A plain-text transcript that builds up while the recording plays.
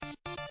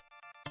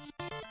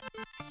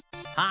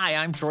Hi,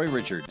 I'm Troy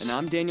Richards. And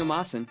I'm Daniel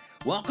Mawson.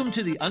 Welcome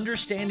to the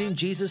Understanding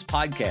Jesus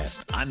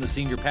podcast. I'm the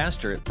senior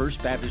pastor at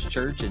First Baptist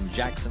Church in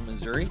Jackson,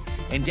 Missouri,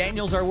 and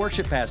Daniel's our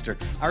worship pastor.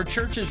 Our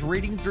church is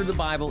reading through the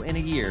Bible in a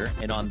year,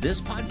 and on this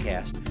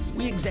podcast,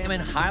 we examine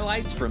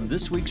highlights from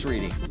this week's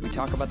reading. We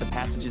talk about the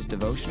passages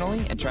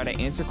devotionally and try to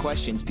answer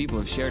questions people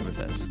have shared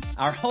with us.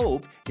 Our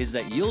hope is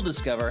that you'll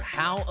discover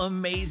how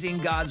amazing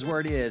God's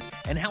Word is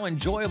and how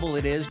enjoyable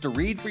it is to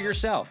read for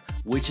yourself,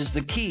 which is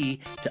the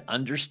key to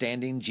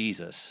understanding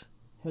Jesus.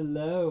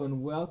 Hello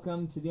and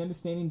welcome to the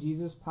Understanding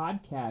Jesus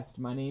podcast.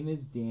 My name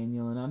is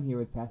Daniel and I'm here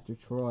with Pastor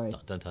Troy.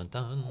 Dun, dun, dun,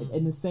 dun.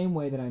 In the same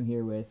way that I'm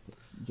here with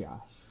Josh.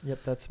 Yep,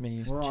 that's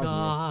me. We're all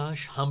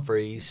Josh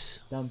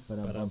Humphreys. Dum,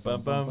 ba-dum,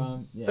 bum, bum,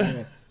 bum. Yeah,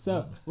 anyway,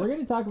 so we're going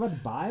to talk about the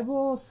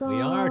Bible some.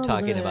 We are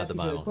talking about the We're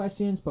going to Bible.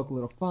 Questions, poke a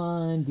little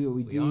fun, do what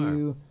we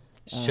do.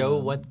 Show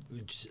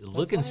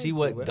look and see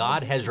what right.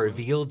 God has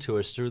revealed to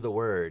us through the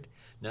Word.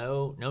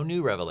 No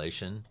new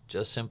revelation,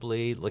 just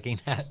simply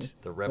looking at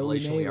the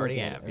revelation we already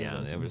have.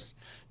 Yeah, it was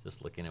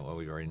just looking at what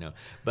we already know.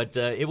 But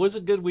it was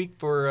a good week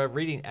for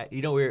reading.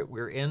 You know,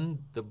 we're in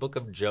the book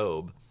of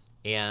Job,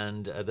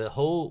 and the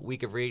whole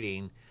week of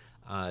reading.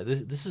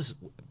 This is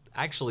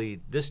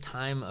actually this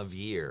time of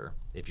year.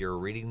 If you're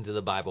reading to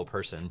the Bible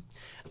person,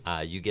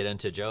 you get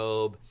into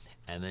Job.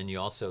 And then you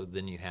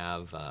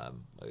have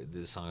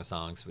the Song of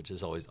Songs, which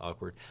is always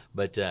awkward,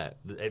 but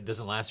it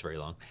doesn't last very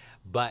long.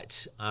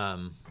 But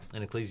and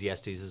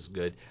Ecclesiastes is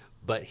good.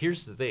 But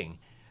here's the thing: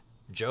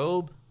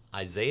 Job,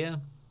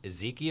 Isaiah,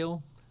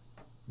 Ezekiel,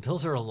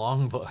 those are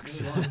long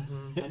books. And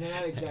they're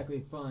not exactly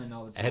fun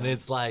all the time. And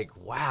it's like,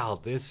 wow,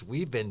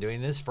 we've been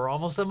doing this for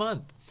almost a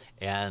month.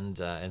 And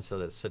so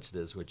that's such it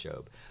is with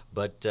Job.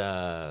 But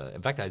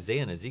in fact,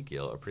 Isaiah and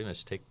Ezekiel are pretty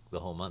much take the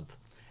whole month.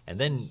 And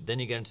then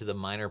you get into the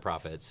minor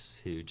prophets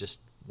who just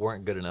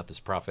weren't good enough as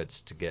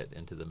prophets to get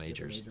into the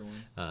majors.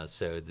 Oh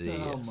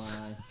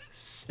my!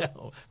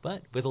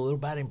 But with a little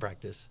batting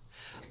practice.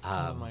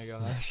 Oh my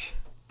gosh.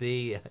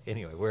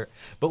 Anyway,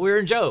 we're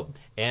in Job,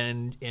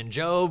 and in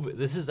Job,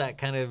 this is that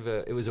kind of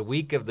it was a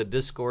week of the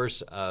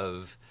discourse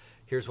of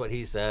here's what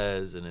he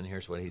says, and then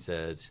here's what he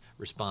says,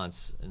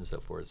 response, and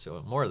so forth.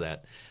 So more of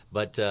that,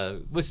 but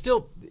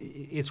still,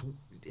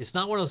 it's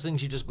not one of those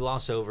things you just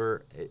gloss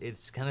over.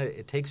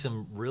 It takes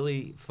some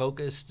really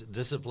focused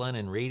discipline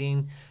and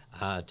reading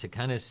to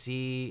kind of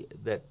see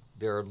that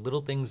there are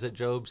little things that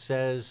Job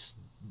says,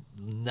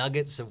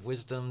 nuggets of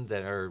wisdom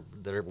that are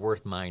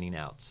worth mining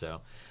out.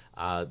 So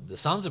the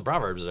Psalms and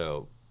Proverbs,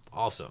 though,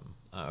 awesome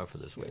for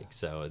this week.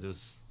 So it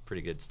was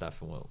pretty good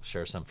stuff, and we'll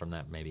share some from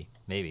that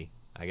maybe.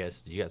 I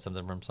guess you got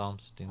something from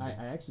Psalms? I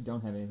actually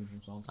don't have anything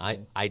from Psalms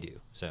today. I do.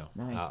 So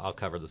nice. I'll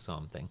cover the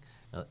Psalm thing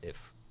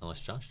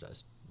unless Josh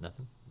does.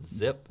 Nothing?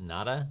 Zip?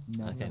 Nada?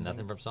 Okay,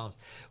 nothing from Psalms.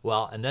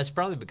 Well, and that's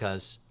probably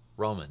because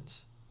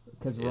Romans.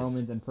 Because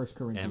Romans and 1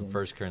 Corinthians. And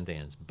 1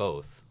 Corinthians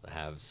both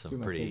have some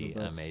pretty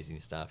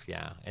amazing stuff,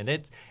 yeah.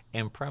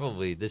 And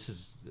probably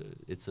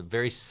it's a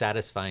very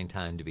satisfying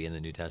time to be in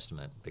the New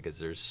Testament because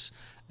there's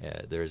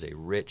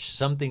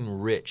something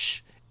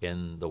rich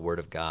in the Word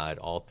of God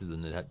all through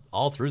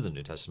the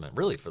New Testament,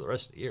 really for the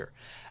rest of the year.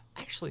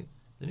 Actually,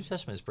 the New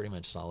Testament is pretty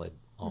much solid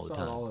all the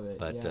time. All of it,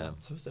 yeah.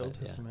 So is the Old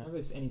Testament. Not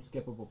really any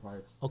skippable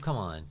parts. Oh, come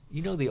on.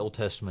 You know the Old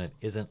Testament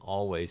isn't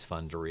always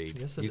fun to read.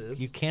 Yes, it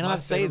is. You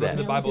cannot say that.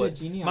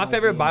 My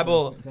favorite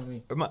Bible,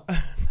 my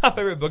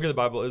favorite book of the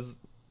Bible is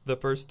the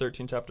first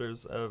 13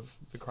 chapters of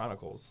the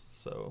Chronicles.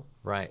 So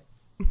right.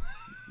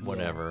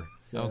 Whatever.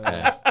 So,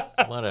 okay.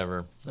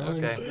 Whatever.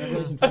 Okay.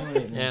 Revelation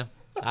 28, man.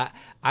 Yeah.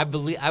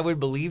 I would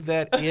believe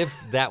that if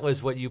that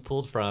was what you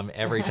pulled from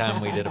every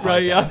time we did a podcast.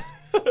 Right, yeah.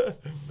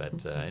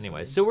 But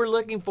anyway, so we're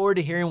looking forward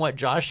to hearing what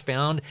Josh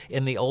found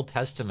in the Old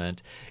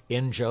Testament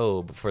in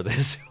Job for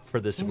this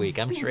week.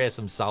 I'm sure he has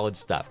some solid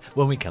stuff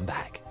when we come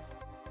back.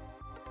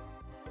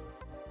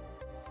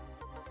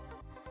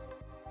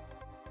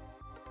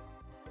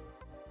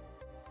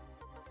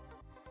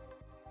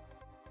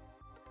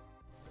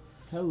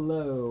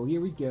 Hello,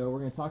 here we go. We're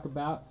going to talk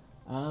about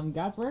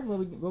God's Word, what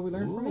we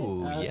learned from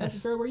it. Yes.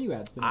 Pastor Troy, where are you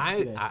at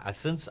today?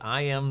 Since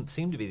I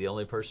seem to be the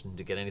only person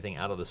to get anything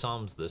out of the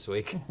Psalms this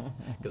week,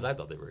 because I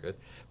thought they were good,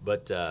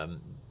 but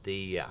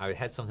I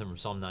had something from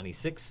Psalm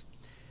 96,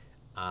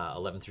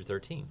 11 through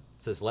 13. It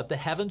says, "Let the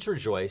heavens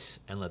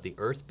rejoice, and let the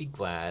earth be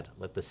glad.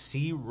 Let the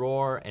sea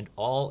roar, and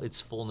all its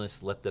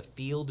fullness. Let the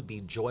field be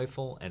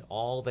joyful, and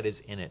all that is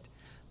in it.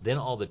 Then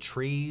all the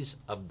trees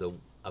of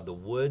the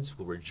woods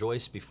will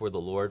rejoice before the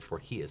Lord, for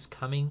he is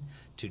coming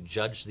to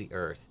judge the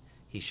earth.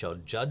 He shall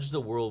judge the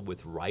world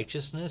with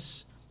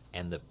righteousness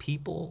and the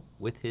people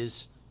with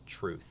his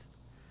truth."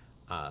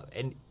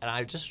 And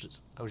I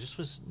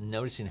was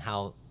noticing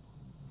how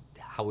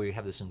we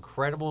have this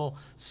incredible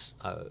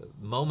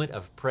moment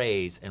of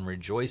praise and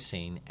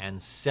rejoicing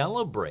and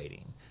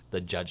celebrating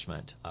the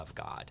judgment of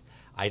God.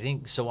 I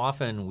think so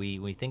often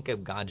we think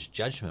of God's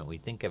judgment, we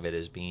think of it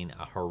as being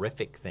a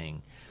horrific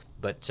thing.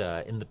 But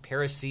in the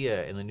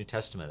parousia in the New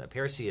Testament, a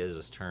parousia is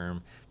this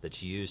term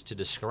that's used to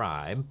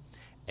describe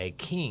a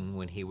king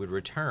when he would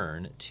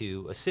return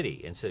to a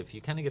city. And so if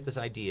you kind of get this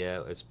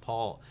idea, as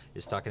Paul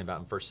is talking about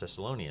in 1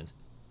 Thessalonians,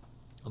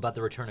 about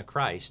the return of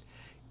Christ,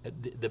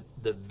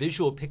 the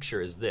visual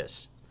picture is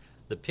this.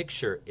 The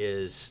picture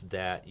is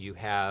that you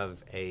have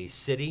a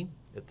city,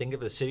 think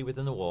of a city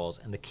within the walls,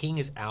 and the king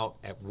is out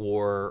at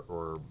war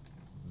or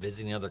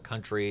visiting other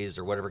countries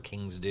or whatever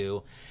kings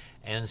do.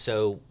 And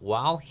so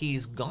while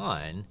he's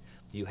gone,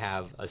 you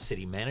have a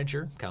city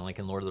manager, kind of like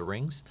in Lord of the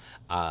Rings.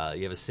 You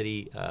have a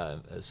city,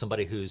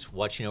 somebody who's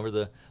watching over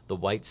the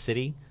white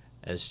city,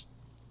 as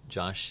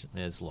Josh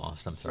is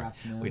lost. I'm sorry.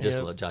 Josh knows. We're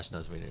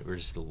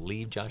just going to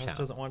leave Josh out. Josh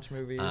doesn't watch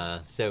movies.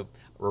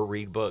 Or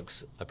read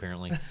books,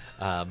 apparently.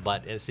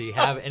 So you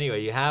have,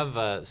 anyway, you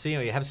have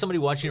somebody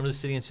watching over the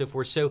city and so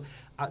forth. So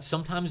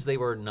sometimes they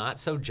were not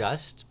so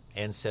just,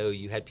 and so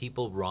you had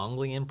people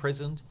wrongly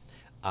imprisoned,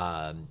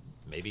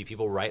 maybe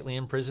people rightly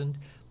imprisoned.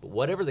 But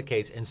whatever the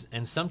case,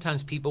 and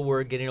sometimes people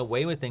were getting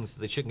away with things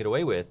that they shouldn't get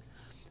away with.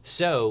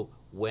 So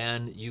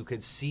when you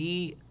could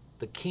see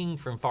the king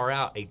from far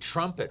out, a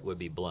trumpet would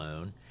be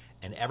blown,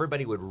 and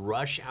everybody would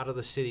rush out of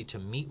the city to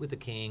meet with the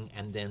king,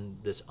 and then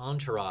this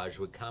entourage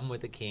would come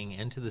with the king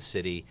into the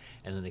city,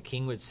 and then the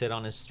king would sit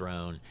on his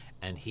throne,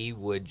 and he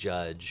would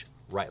judge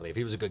rightly, if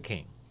he was a good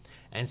king.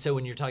 And so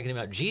when you're talking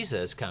about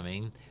Jesus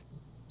coming,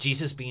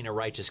 Jesus being a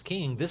righteous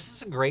king, this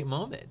is a great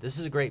moment. This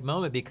is a great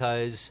moment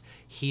because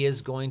he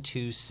is going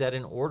to set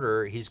an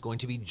order. He's going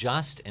to be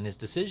just in his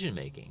decision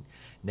making.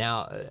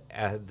 Now,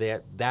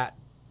 that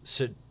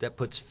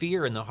puts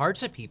fear in the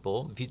hearts of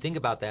people. If you think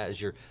about that as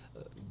you're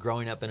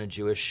growing up in a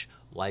Jewish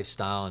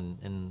lifestyle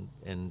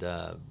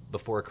and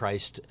before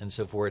Christ and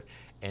so forth,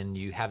 and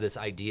you have this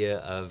idea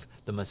of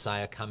the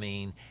Messiah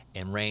coming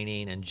and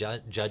reigning and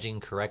judging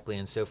correctly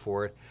and so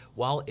forth.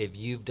 Well, if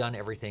you've done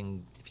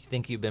everything, if you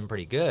think you've been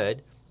pretty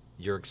good,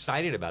 you're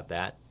excited about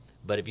that.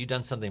 But if you've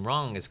done something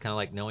wrong, it's kind of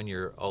like knowing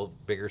your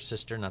bigger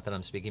sister. Not that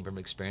I'm speaking from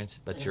experience,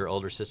 but your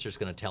older sister's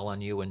going to tell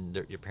on you when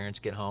your parents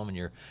get home,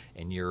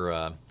 and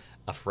you're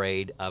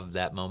afraid of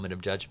that moment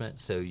of judgment.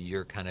 So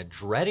you're kind of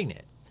dreading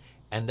it,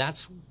 and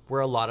that's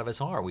where a lot of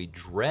us are. We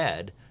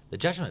dread the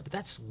judgment, but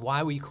that's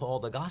why we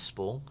call the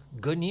gospel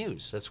good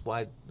news. That's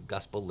why the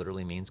gospel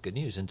literally means good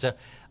news. And so,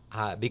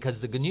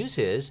 because the good news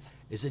is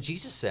that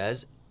Jesus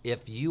says,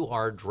 if you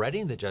are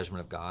dreading the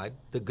judgment of God,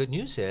 the good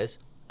news is,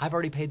 I've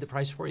already paid the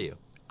price for you.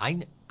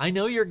 I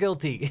know you're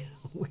guilty.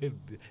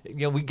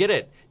 We get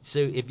it. So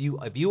if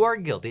you are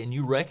guilty and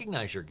you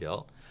recognize your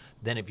guilt,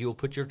 then if you will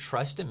put your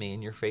trust in me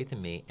and your faith in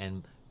me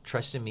and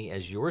trust in me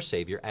as your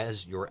Savior,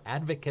 as your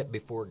advocate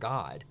before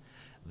God,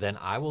 then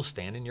I will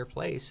stand in your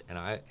place and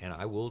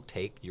I will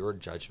take your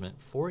judgment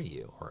for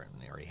you, or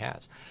he already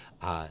has.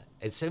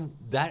 And so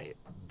that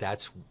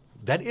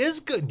is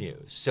good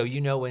news. So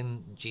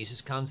when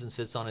Jesus comes and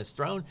sits on his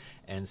throne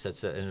and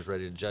is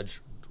ready to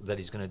judge, that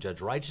he's going to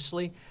judge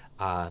righteously,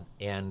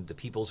 and the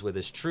people's with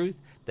his truth,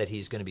 that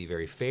he's going to be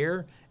very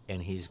fair,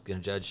 and he's going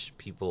to judge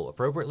people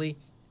appropriately.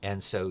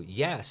 And so,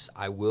 yes,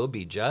 I will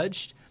be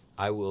judged,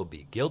 I will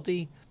be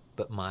guilty,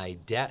 but my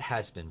debt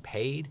has been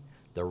paid.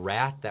 The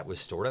wrath that was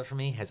stored up for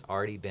me has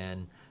already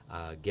been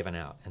given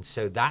out. And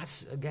so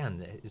that's,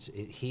 again,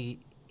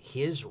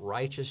 his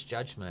righteous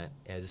judgment,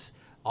 as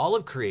all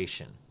of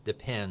creation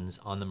depends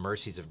on the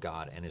mercies of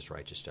God and his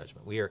righteous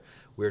judgment.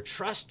 We're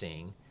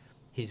trusting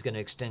he's going to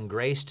extend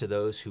grace to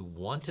those who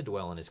want to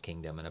dwell in his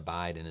kingdom and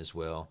abide in his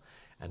will,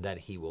 and that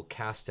he will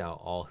cast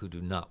out all who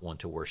do not want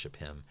to worship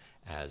him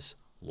as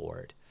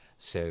Lord.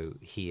 So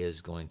he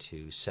is going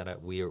to set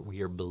up, we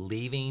are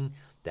believing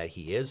that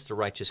he is the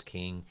righteous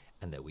king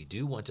and that we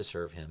do want to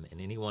serve him,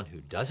 and anyone who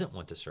doesn't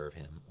want to serve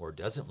him or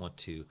doesn't want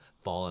to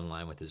fall in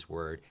line with his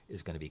word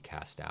is going to be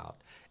cast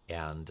out.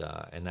 And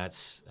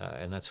that's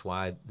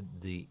why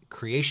the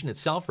creation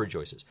itself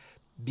rejoices,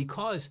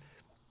 because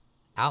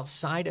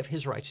outside of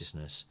his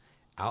righteousness,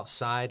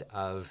 outside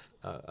of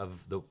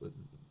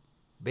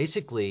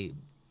basically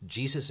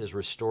Jesus is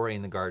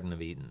restoring the Garden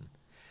of Eden.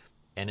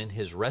 And in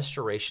his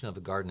restoration of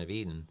the Garden of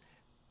Eden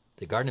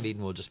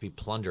will just be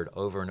plundered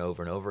over and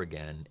over and over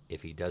again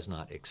if he does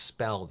not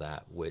expel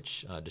that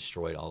which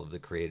destroyed all of the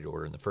created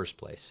order in the first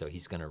place. So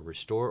he's going to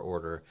restore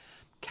order,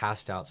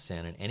 cast out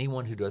sin, and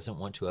anyone who doesn't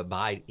want to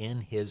abide in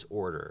his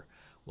order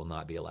will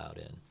not be allowed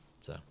in.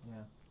 So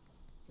yeah.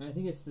 And I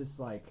think it's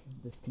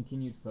this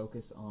continued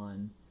focus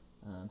on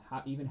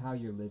how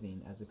you're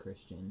living as a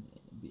Christian.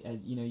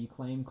 As you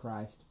claim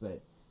Christ,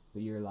 but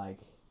you're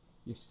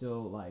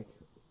still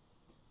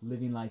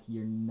living like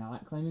you're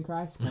not claiming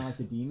Christ, kind of like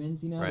the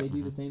demons. Right. They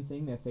do the same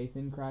thing. They have faith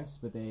in Christ,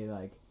 but they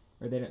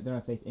don't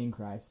have faith in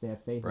Christ. They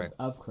have faith right.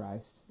 of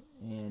Christ,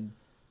 and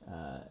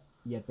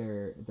yet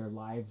their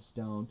lives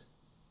don't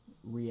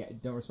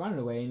respond in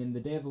a way. And in the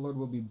day of the Lord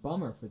will be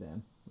bummer for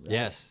them. Right?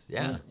 Yes,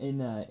 yeah.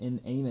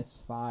 In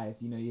Amos 5,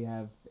 you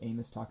have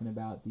Amos talking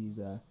about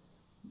these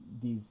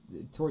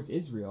towards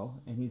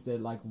Israel, and he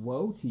said,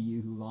 woe to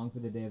you who long for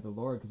the day of the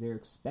Lord, because they're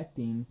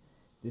expecting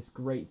this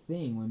great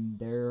thing when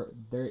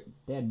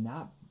they had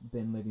not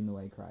been living the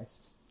way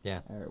Christ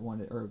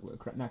wanted, or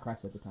not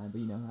Christ at the time,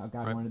 but how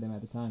God right. wanted them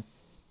at the time.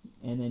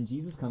 And then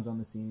Jesus comes on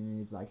the scene and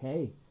he's like,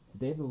 hey, the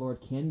day of the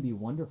Lord can be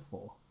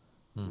wonderful.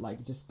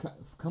 Like, just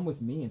come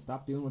with me and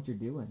stop doing what you're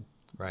doing.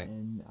 Right.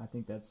 And I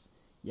think that's,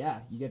 you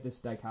get this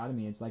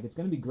dichotomy. It's like, it's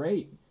going to be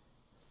great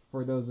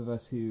for those of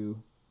us who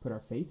put our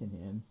faith in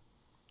him.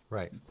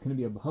 Right. It's going to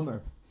be a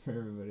bummer for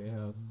everybody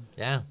else.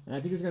 Yeah. And I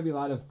think there's going to be a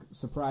lot of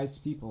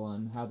surprised people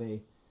on how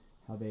they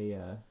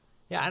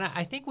Yeah, and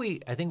I think we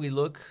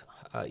look,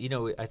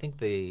 I think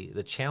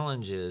the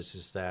challenge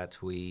is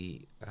that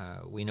we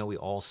know we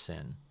all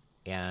sin,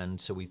 and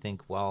so we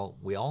think, well,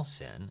 we all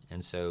sin,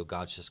 and so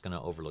God's just going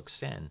to overlook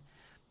sin.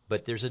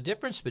 But there's a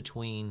difference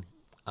between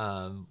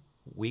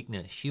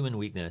weakness, human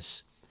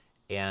weakness,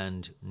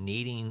 and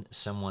needing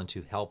someone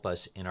to help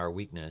us in our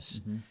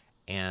weakness,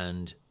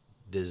 and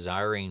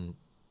desiring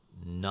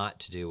not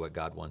to do what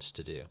God wants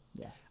to do.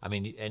 Yeah. I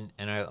mean,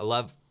 and I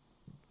love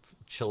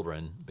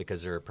children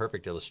because they're a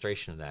perfect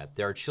illustration of that.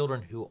 There are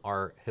children who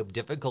have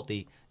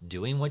difficulty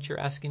doing what you're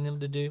asking them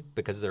to do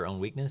because of their own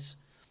weakness,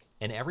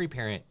 and every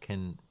parent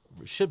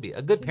should be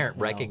a good parent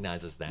tell.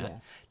 Recognizes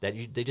that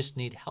they just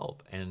need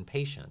help and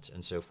patience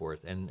and so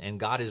forth, and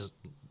God is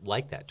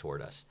like that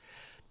toward us.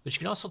 But you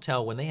can also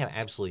tell when they have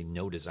absolutely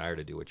no desire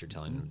to do what you're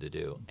telling them to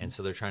do, and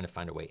so they're trying to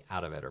find a way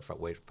out of it or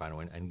find a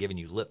way and giving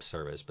you lip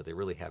service, but they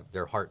really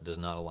their heart does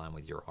not align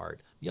with your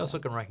heart. You also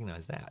can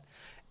recognize that,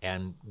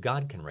 and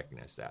God can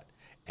recognize that,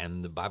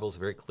 and the Bible's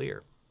very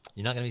clear.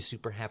 You're not going to be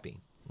super happy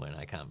when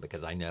I come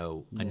because I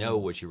know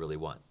what you really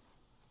want.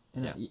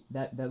 And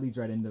that leads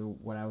right into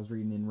what I was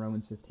reading in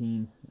Romans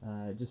 15.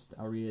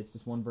 I'll read it. It's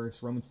just one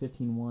verse. Romans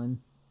 15:1.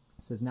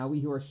 It says, "Now we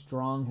who are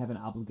strong have an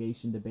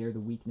obligation to bear the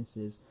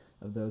weaknesses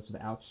of those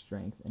without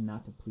strength and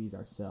not to please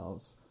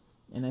ourselves."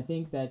 And I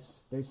think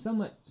there's so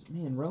much,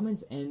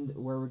 Romans end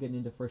where we're getting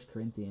into 1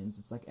 Corinthians.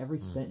 It's like every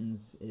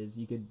sentence is,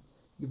 you could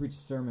preach a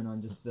sermon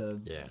on just the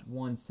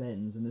one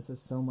sentence, and this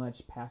has so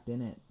much packed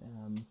in it.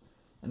 And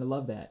I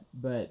love that.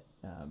 But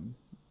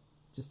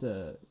just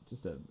to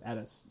add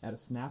a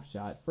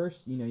snapshot,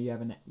 first, you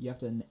have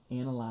to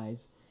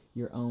analyze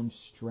your own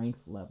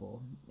strength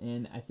level.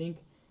 And I think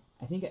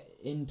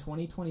in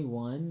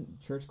 2021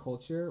 church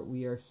culture,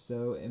 we are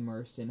so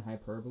immersed in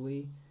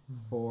hyperbole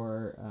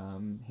for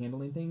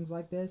handling things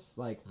like this.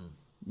 Like,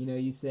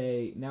 you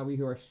say, "Now we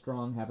who are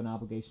strong have an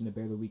obligation to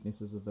bear the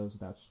weaknesses of those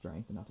without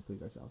strength and not to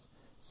please ourselves."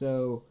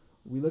 So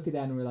we look at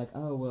that and we're like,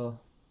 "Oh,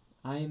 well,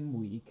 I'm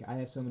weak. I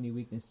have so many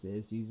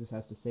weaknesses. Jesus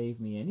has to save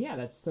me." And yeah,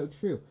 that's so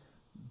true.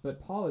 But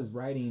Paul is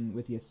writing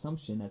with the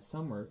assumption that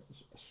some are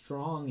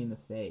strong in the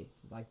faith.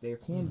 Like, there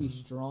can be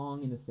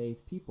strong in the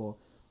faith people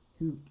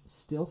who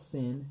still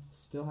sin,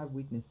 still have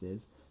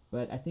weaknesses.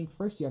 But I think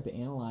first you have to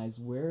analyze,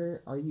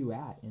 where are you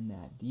at in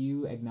that? Do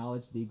you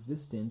acknowledge the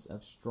existence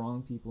of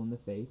strong people in the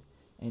faith?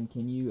 And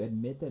can you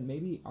admit that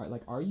maybe,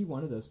 are you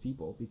one of those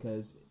people?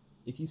 Because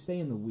if you stay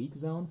in the weak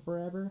zone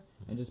forever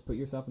and just put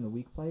yourself in the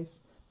weak place,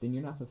 then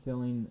you're not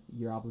fulfilling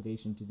your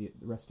obligation to the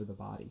rest of the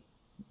body.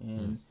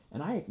 And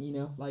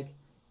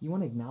you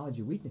want to acknowledge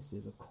your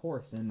weaknesses, of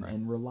course,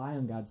 and rely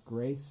on God's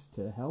grace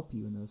to help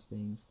you in those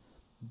things.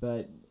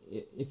 But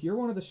if you're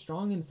one of the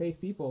strong in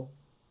faith people,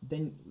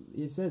 then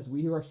it says,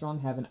 "We who are strong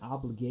have an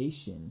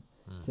obligation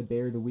to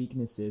bear the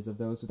weaknesses of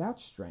those without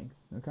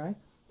strength." Okay?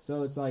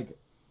 So it's like,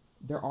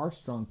 there are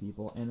strong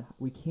people, and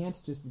we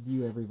can't just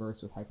view every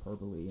verse with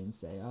hyperbole and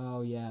say,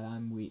 "Oh yeah,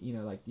 I'm weak."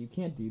 You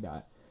can't do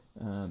that.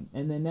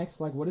 And then next,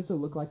 what does it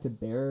look like to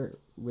bear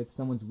with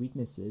someone's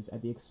weaknesses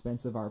at the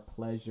expense of our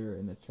pleasure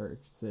in the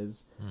church? It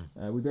says,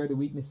 "We bear the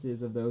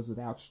weaknesses of those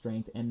without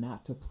strength and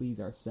not to please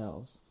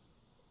ourselves."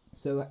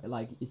 So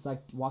it's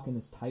like walking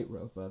this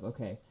tightrope of,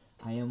 okay,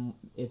 I am.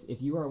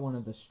 If you are one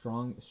of the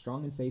strong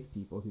in faith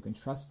people who can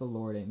trust the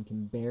Lord and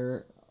can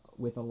bear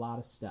with a lot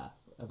of stuff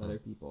of other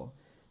people,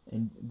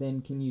 and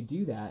then can you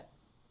do that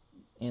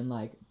and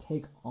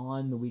take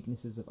on the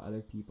weaknesses of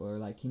other people,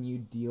 or can you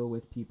deal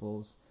with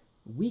people's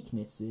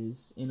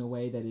weaknesses in a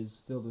way that is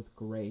filled with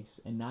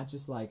grace and not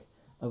just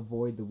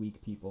avoid the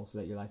weak people so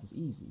that your life is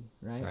easy,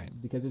 right?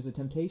 Because there's a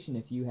temptation,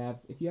 if you have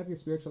your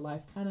spiritual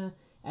life kind of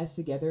as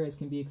together as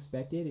can be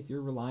expected, if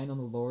you're relying on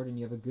the Lord and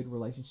you have a good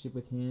relationship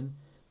with Him,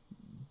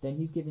 then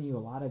He's giving you a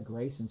lot of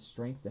grace and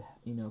strength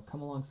to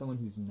come along someone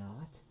who's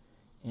not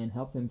and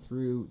help them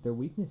through their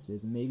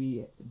weaknesses and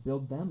maybe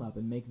build them up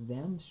and make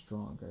them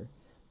stronger.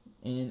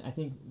 And I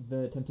think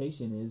the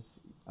temptation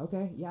is,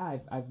 okay, yeah,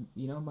 I've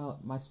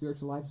my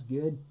spiritual life's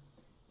good,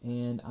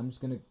 and I'm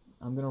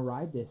gonna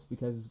ride this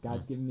because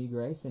God's given me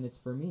grace, and it's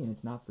for me, and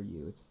it's not for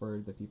you. It's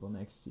for the people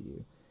next to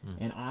you.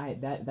 And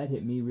that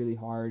hit me really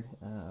hard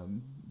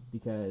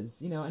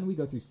because and we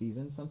go through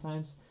seasons.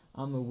 Sometimes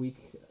I'm a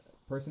weak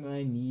person and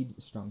I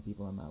need strong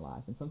people in my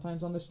life, and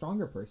sometimes I'm the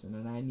stronger person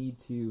and I need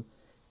to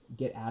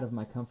get out of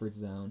my comfort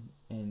zone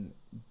and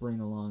bring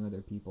along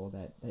other people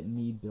that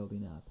need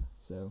building up.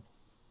 So.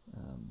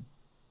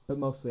 But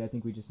mostly, I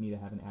think we just need to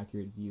have an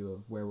accurate view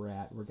of where we're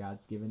at, what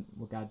God's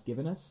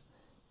given us,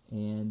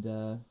 and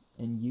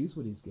use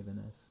what He's given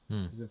us.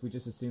 Because if we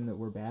just assume that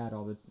we're bad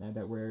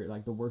that we're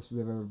the worst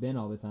we've ever been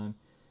all the time,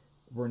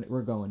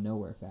 we're going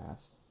nowhere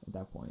fast at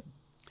that point.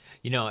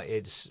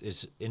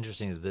 It's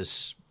interesting that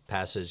this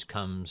passage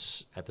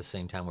comes at the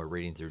same time we're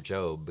reading through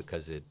Job,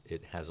 because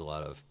it has a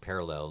lot of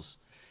parallels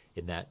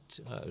in that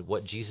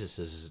what Jesus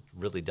has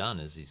really done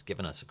is he's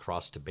given us a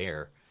cross to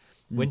bear.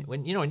 When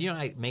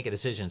I make a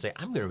decision and say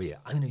I'm going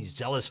to be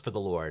zealous for the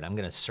Lord, I'm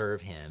going to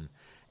serve Him,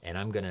 and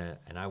I'm going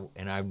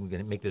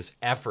to make this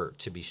effort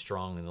to be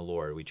strong in the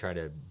Lord. We try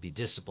to be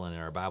disciplined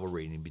in our Bible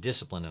reading, be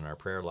disciplined in our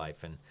prayer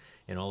life,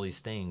 and all these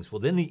things. Well,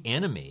 then the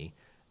enemy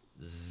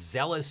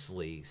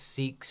zealously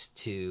seeks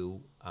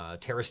to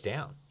tear us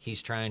down.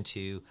 He's trying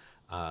to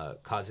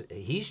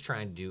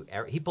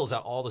he pulls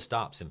out all the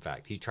stops. In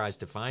fact, he tries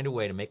to find a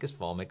way to make us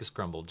fall, make us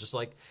crumble, just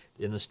like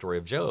in the story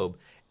of Job.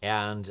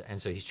 And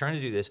so he's trying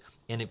to do this.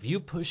 And if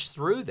you push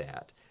through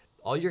that,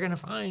 all you're going to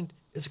find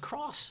is a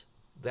cross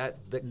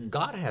that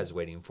God has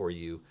waiting for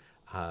you,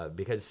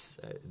 because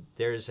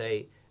there's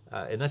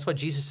and that's what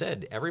Jesus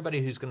said.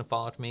 Everybody who's going to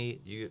follow me,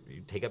 you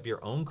take up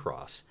your own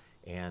cross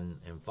and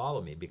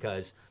follow me,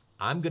 because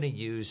I'm going to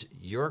use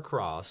your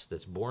cross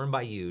that's borne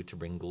by you to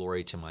bring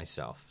glory to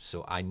myself.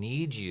 So I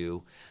need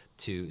you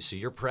so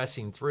you're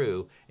pressing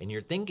through, and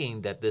you're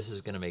thinking that this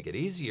is going to make it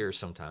easier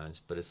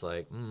sometimes, but it's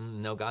like,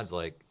 no, God's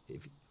like,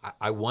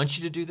 I want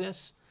you to do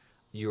this.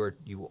 You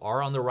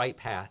are on the right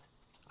path.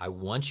 I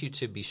want you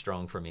to be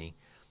strong for me,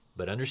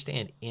 but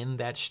understand in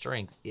that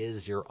strength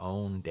is your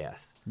own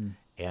death.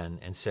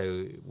 And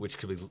so, which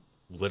could be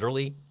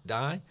literally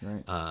die,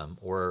 right.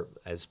 Or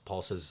as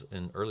Paul says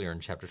earlier in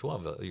chapter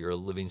 12, you're a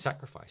living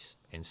sacrifice,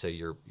 and so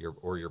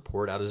you're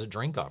poured out as a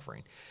drink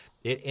offering.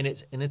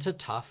 It's a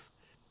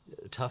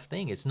tough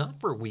thing. It's not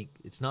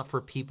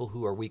for people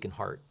who are weak in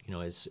heart.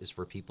 It's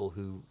for people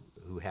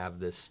who have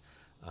this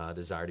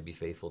desire to be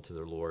faithful to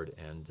their Lord.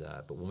 And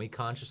but when we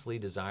consciously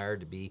decide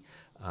to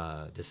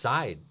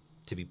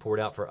be poured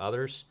out for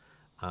others,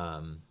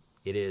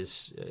 it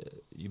is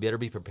you better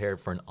be prepared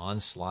for an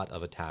onslaught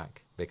of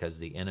attack, because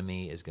the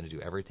enemy is going to do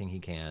everything he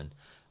can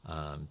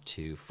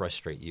to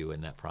frustrate you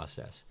in that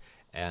process.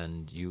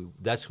 And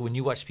that's when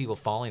you watch people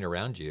falling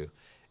around you.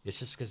 It's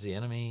just because the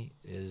enemy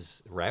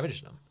is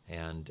ravaged them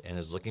and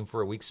is looking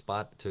for a weak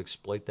spot to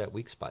exploit that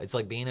weak spot. It's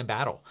like being in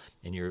battle,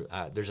 and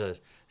there's a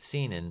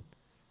scene in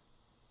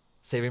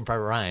Saving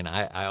Private Ryan.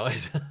 I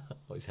always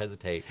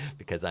hesitate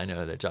because I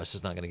know that Josh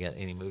is not going to get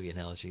any movie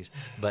analogies,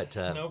 but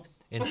Nope.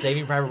 In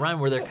Saving Private Ryan,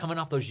 where they're coming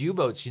off those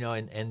U-boats,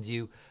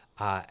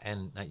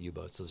 and not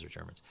U-boats, those are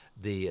Germans.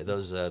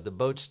 The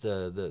boats,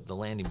 the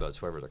landing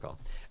boats, whatever they're called,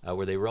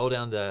 where they roll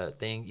down the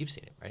thing. You've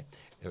seen it, right?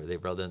 They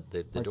roll down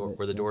the door,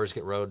 where the doors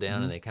get rolled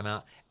down, and they come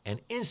out,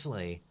 and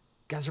instantly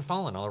guys are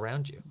falling all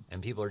around you,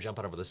 and people are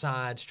jumping over the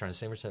sides trying to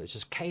save themselves. It's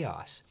just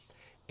chaos.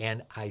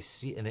 And I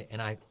see,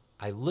 and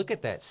I look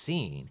at that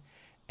scene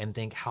and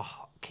think,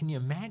 how can you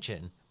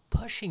imagine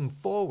pushing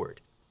forward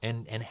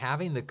and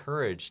having the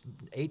courage,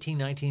 18,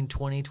 19,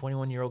 20,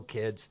 21-year-old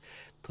kids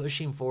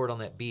pushing forward on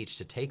that beach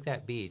to take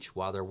that beach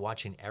while they're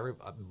watching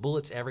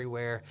bullets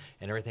everywhere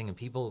and everything, and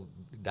people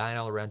dying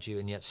all around you,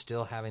 and yet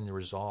still having the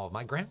resolve.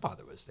 My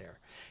grandfather was there,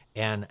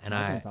 and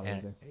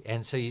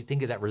so you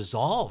think of that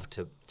resolve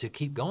to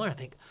keep going. I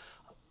think,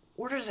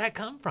 where does that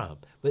come from?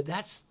 But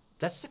that's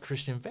the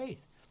Christian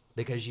faith,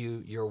 because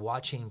you're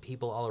watching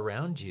people all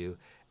around you,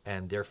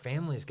 and their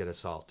families get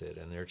assaulted,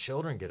 and their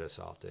children get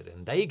assaulted,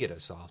 and they get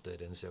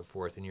assaulted, and so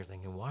forth. And you're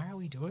thinking, why are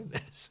we doing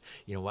this?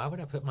 Why would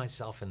I put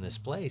myself in this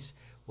place?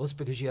 Well, it's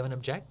because you have an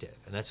objective.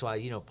 And that's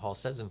why, Paul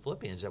says in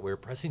Philippians that we're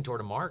pressing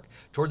toward a mark,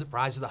 toward the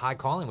prize of the high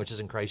calling, which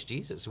is in Christ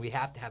Jesus. We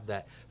have to have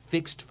that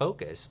fixed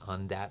focus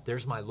on that.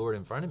 There's my Lord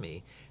in front of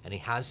me, and he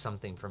has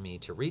something for me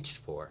to reach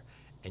for.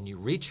 And you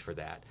reach for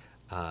that.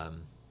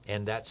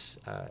 And that's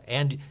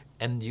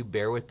and you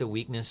bear with the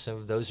weakness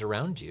of those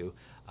around you,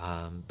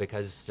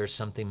 because there's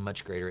something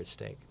much greater at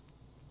stake.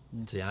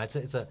 So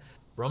it's a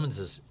Romans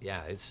is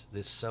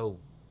it's so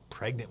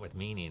pregnant with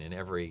meaning in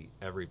every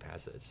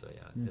passage. So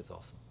it's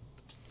awesome.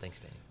 Thanks,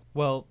 Danny.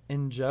 Well,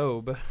 in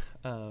Job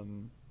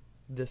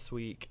this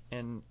week,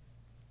 and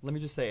let me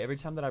just say, every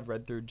time that I've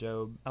read through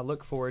Job, I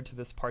look forward to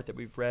this part that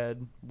we've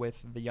read with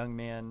the young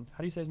man. How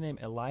do you say his name?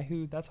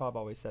 Elihu? That's how I've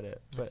always said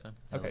it. But, That's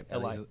fine. okay,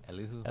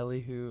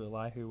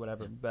 Elihu,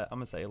 whatever. Yeah. But I'm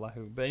going to say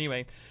Elihu. But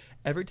anyway,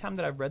 every time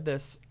that I've read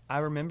this, I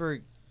remember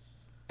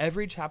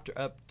every chapter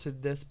up to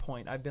this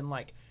point, I've been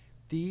like,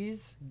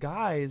 these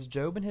guys,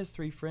 Job and his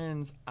three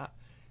friends,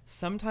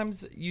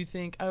 sometimes you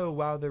think, oh,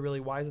 wow, they're really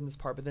wise in this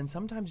part, but then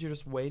sometimes you're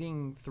just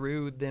wading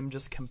through them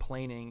just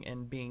complaining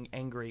and being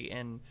angry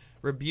and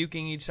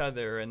rebuking each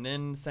other and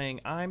then saying,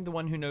 I'm the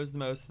one who knows the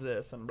most of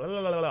this, and blah, blah,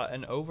 blah, blah,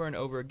 and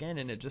over again,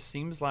 and it just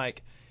seems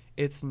like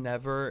it's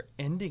never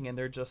ending, and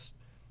they're just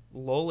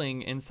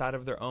lulling inside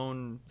of their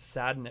own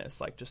sadness,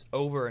 like just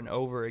over and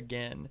over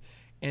again.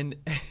 And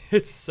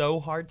it's so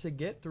hard to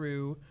get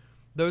through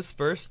those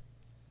first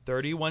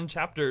 31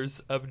 chapters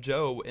of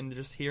Job and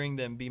just hearing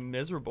them be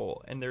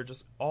miserable, and they're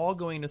just all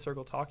going in a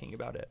circle talking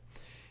about it.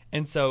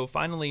 And so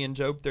finally in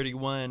Job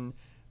 31,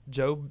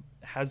 Job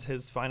has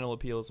his final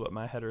appeal, is what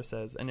my header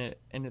says, and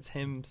it's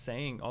him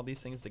saying all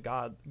these things to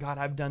God. God,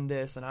 I've done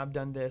this and I've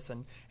done this,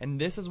 and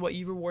this is what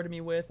you've rewarded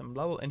me with, and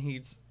blah, blah, and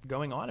he's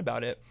going on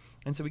about it.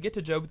 And so we get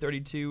to Job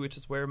 32, which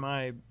is where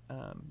my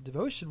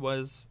devotion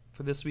was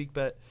for this week.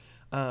 But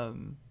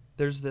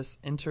there's this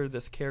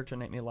character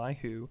named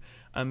Elihu,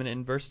 and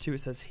in verse 2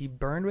 it says, he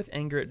burned with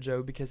anger at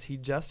Job because he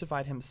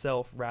justified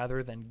himself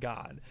rather than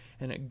God.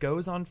 And it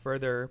goes on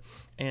further,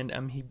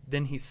 and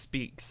then he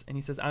speaks, and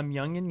he says, I'm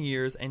young in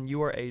years and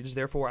you are aged,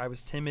 therefore I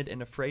was timid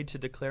and afraid to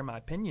declare my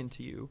opinion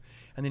to you.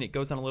 And then it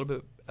goes on a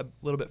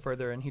little bit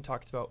further, and he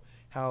talks about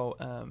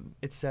how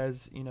it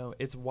says,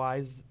 it's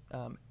wise,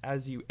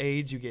 as you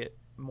age you get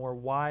more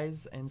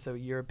wise, and so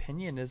your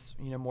opinion is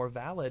more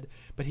valid.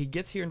 But he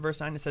gets here in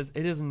verse 9, it says,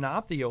 it is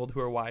not the old who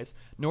are wise,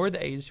 nor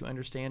the aged who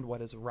understand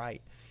what is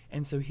right.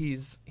 And so here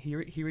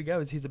he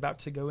goes, he's about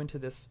to go into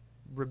this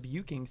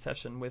rebuking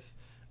session with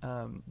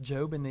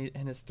Job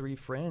and his three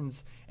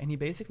friends, and he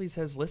basically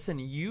says, listen,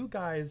 you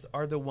guys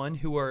are the one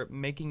who are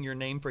making your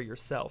name for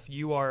yourself.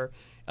 You are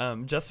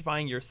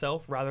justifying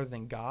yourself rather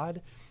than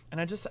God.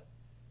 And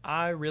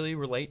I really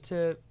relate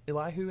to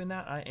Elihu in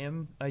that. I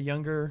am a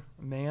younger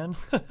man,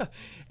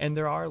 and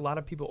there are a lot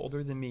of people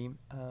older than me,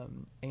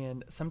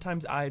 and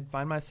sometimes I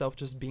find myself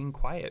just being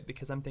quiet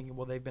because I'm thinking,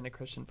 well, they've been a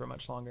Christian for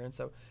much longer, and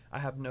so I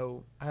have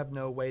no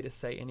way to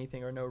say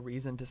anything or no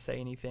reason to say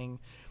anything.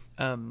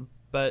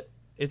 But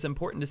it's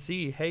important to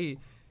see, hey,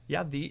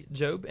 yeah,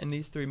 Job and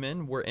these three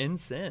men were in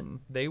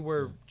sin. They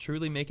were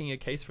truly making a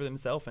case for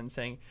themselves and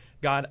saying,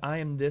 God, I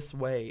am this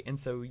way, and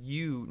so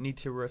you need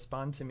to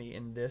respond to me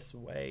in this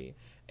way.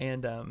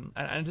 And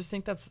I just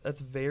think that's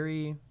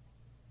very,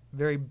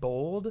 very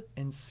bold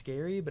and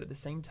scary, but at the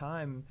same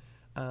time,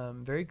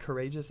 very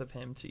courageous of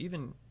him to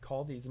even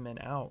call these men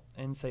out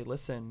and say,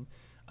 listen,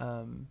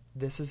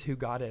 this is who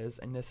God is,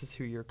 and this is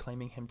who you're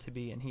claiming him to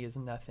be, and he is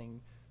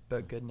nothing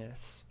but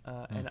goodness.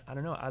 And I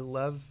don't know, I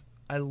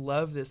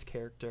love this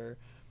character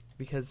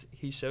because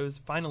he shows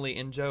finally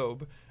in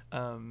Job,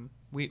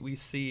 we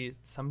see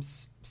some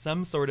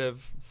sort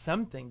of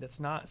something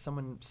that's not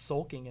someone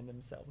sulking in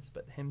themselves,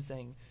 but him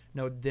saying,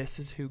 no, this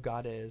is who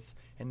God is,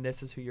 and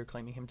this is who you're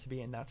claiming him to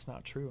be, and that's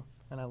not true.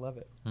 And I love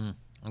it.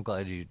 I'm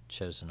glad you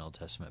chose an Old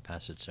Testament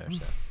passage there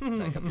to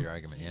back up your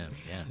argument. Yeah.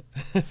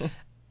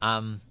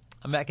 I'm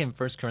back in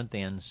 1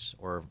 Corinthians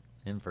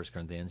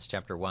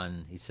chapter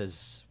 1. He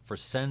says, for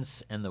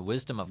since in the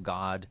wisdom of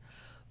God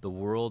the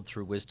world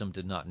through wisdom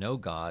did not know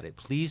God, it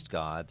pleased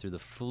God through the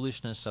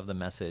foolishness of the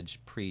message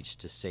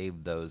preached to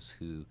save those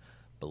who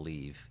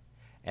believe.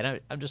 And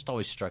I'm just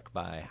always struck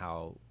by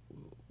how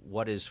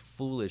what is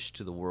foolish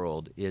to the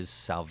world is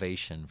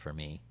salvation for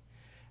me,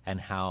 and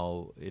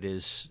how it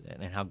is,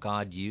 and how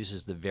God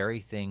uses the very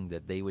thing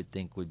that they would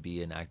think would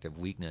be an act of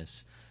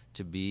weakness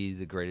to be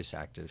the greatest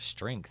act of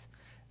strength.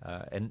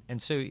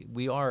 And so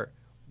we are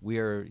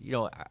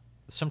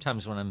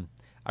sometimes when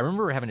I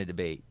remember having a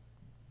debate.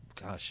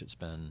 Gosh, it's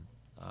been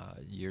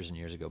years and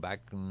years ago,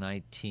 back in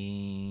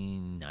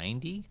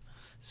 1990.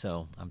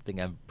 So I'm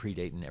thinking I'm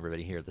predating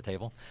everybody here at the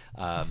table.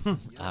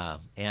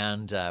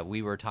 And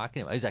we were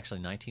talking, it was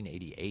actually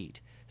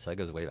 1988, so that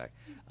goes way back.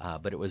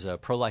 But it was a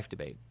pro-life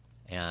debate.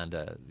 And,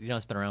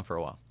 it's been around for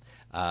a while.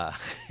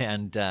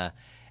 And I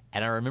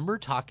remember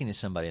talking to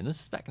somebody, and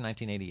this is back in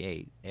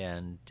 1988,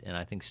 and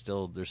I think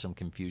still there's some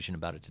confusion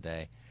about it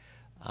today,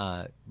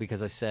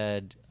 because I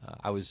said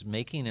I was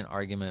making an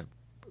argument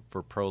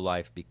for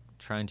pro-life,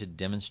 trying to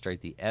demonstrate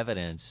the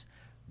evidence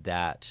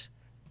that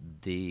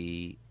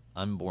the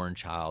unborn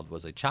child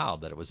was a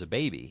child, that it was a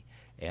baby,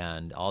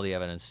 and all the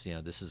evidence,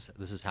 this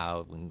is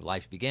how when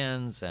life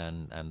begins,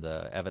 and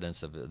the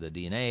evidence of the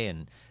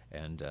DNA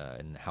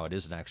and how it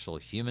is an actual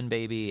human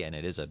baby, and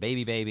it is a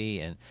baby,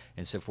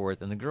 and so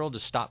forth. And the girl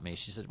just stopped me.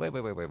 She said, wait.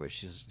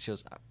 She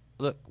goes,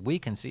 look, we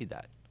concede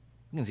that.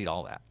 We concede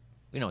all that.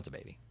 We know it's a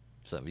baby.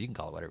 So you can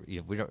call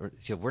it whatever.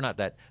 We're not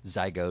that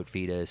zygote,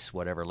 fetus,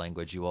 whatever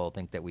language you all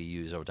think that we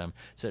use over time.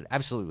 So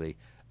absolutely,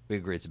 we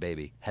agree it's a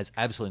baby. Has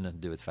absolutely nothing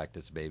to do with the fact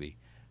it's a baby.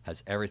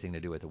 Has everything to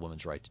do with a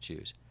woman's right to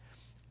choose.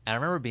 And I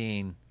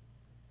remember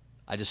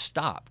I just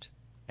stopped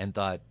and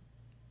thought,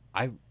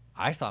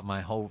 I thought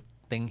my whole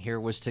thing here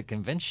was to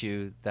convince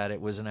you that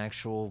it was an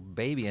actual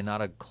baby and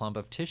not a clump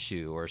of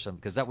tissue or something,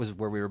 because that was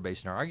where we were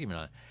basing our argument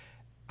on.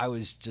 I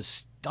was just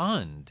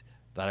stunned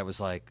that I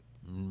was like,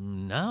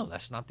 no,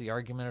 that's not the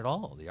argument at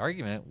all. The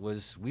argument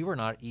was we were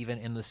not even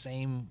in the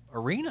same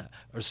arena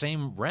or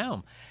same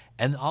realm.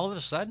 And all of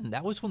a sudden,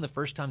 that was one of the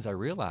first times I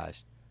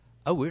realized,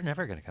 oh, we're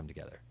never going to come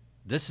together.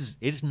 It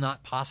is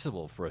not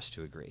possible for us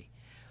to agree.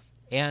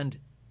 And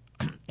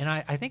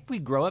I think we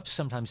grow up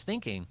sometimes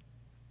thinking,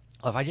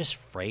 oh, if I just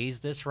phrase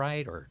this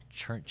right or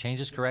change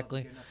this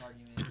correctly,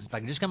 if I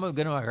can just come up with a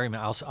good enough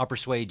argument, I'll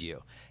persuade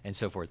you, and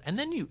so forth. And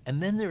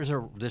then there's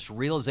this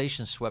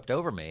realization swept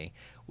over me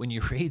when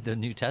you read the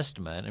New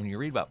Testament and you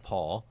read about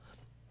Paul.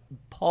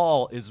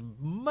 Paul is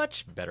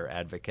much better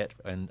advocate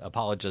and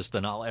apologist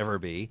than I'll ever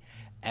be,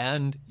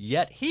 and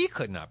yet he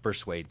could not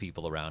persuade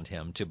people around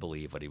him to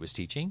believe what he was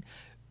teaching.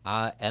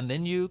 And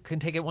then you can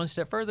take it one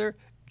step further.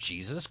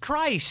 Jesus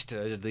Christ,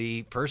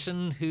 the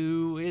person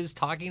who is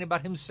talking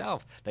about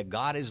himself, that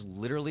God is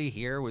literally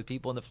here with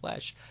people in the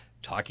flesh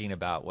talking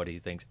about what he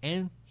thinks,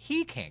 and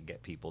he can't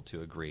get people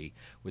to agree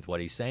with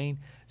what he's saying.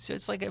 So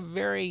it's like a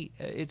very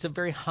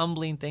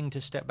humbling thing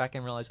to step back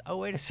and realize, oh,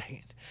 wait a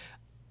second,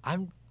 I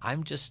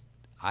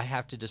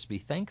have to just be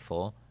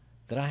thankful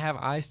that I have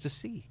eyes to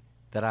see,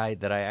 that I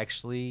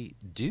actually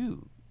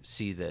do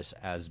see this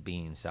as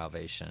being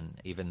salvation,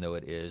 even though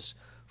it is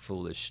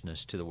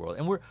foolishness to the world.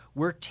 And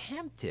we're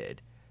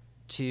tempted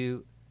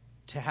to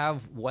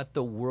have what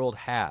the world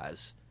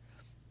has.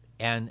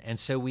 And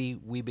so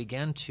we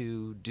begin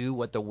to do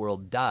what the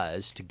world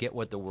does to get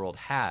what the world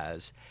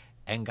has.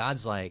 And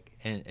God's like,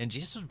 and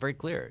Jesus was very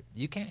clear,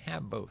 you can't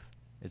have both.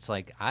 It's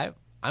like,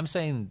 I'm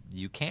saying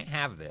you can't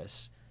have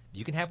this.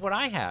 You can have what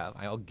I have.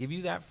 I'll give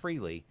you that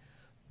freely,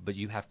 but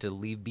you have to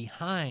leave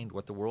behind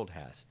what the world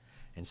has.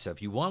 And so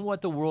if you want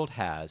what the world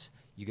has,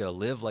 you got to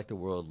live like the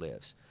world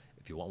lives.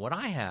 If you want what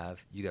I have,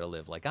 you got to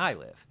live like I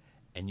live.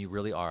 And you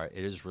really are.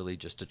 It is really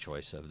just a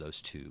choice of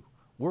those two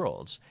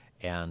worlds.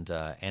 And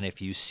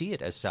if you see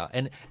it as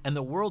and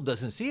the world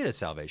doesn't see it as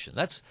salvation.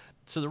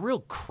 So the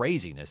real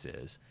craziness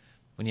is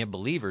when you have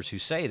believers who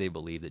say they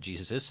believe that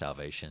Jesus is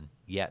salvation,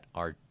 yet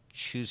are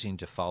choosing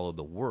to follow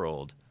the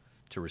world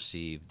to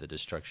receive the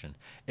destruction.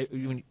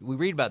 When we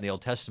read about in the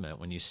Old Testament,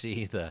 when you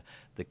see the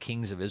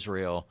kings of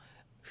Israel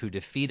who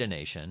defeat a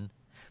nation,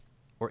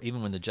 or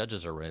even when the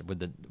judges are read,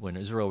 when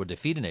Israel would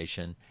defeat a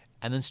nation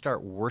and then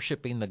start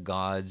worshiping the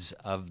gods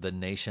of the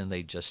nation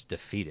they just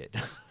defeated.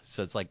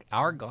 So it's like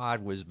our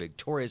God was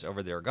victorious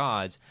over their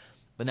gods,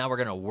 but now we're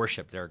going to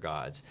worship their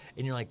gods.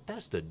 And you're like,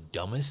 that's the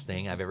dumbest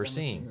thing I've ever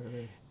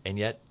seen. And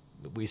yet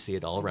we see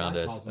it all around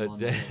us. Calls him on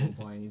that at one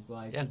point. He's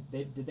like, yeah.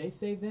 Did they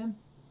save them?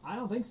 I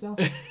don't think so.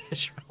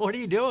 What are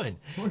you doing?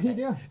 What are you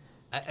doing?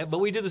 But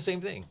we do the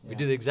same thing. Yeah. We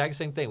do the exact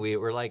same thing.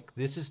 We're like,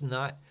 this is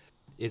not.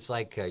 It's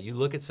like you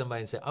look at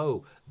somebody and say,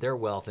 oh, their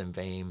wealth and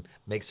fame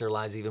makes their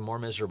lives even more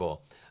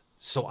miserable.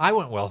 So I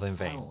want wealth and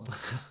fame.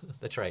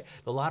 That's right.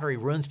 The lottery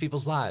ruins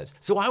people's lives.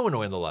 So I want to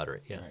win the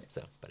lottery. Yeah. Right.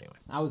 So, but anyway.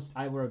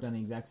 I wrote down the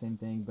exact same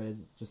thing, but it's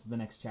just the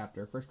next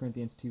chapter, 1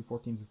 Corinthians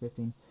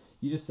 2:14-15.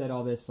 You just said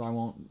all this, so I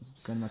won't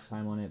spend much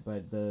time on it.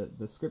 But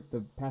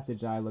the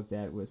passage I looked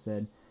at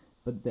said,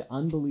 but the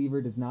unbeliever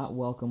does not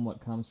welcome what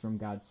comes from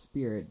God's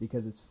Spirit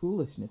because it's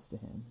foolishness to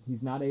him.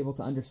 He's not able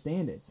to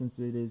understand it since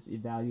it is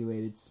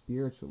evaluated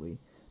spiritually.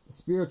 The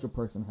spiritual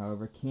person,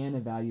 however, can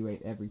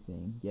evaluate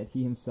everything, yet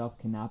he himself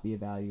cannot be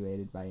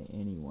evaluated by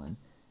anyone.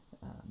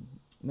 I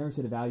never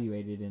said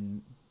evaluated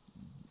in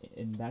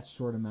that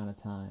short amount of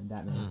time,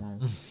 that many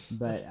times.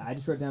 But I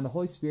just wrote down the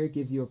Holy Spirit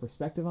gives you a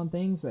perspective on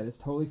things that is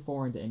totally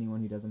foreign to anyone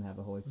who doesn't have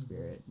the Holy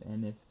Spirit.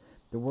 And if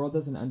the world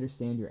doesn't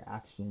understand your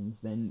actions,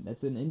 then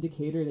that's an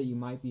indicator that you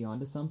might be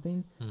onto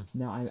something.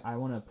 Now, I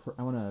want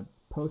to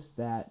post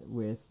that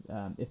with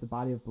if the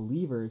body of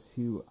believers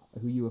who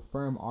you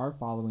affirm are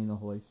following the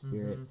Holy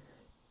Spirit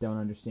don't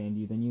understand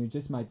you, then you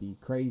just might be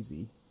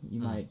crazy. You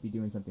might be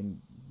doing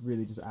something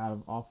really just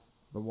off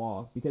the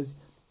wall, because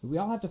we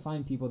all have to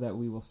find people that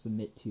we will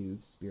submit to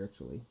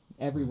spiritually,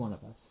 every one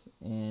of us.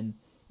 And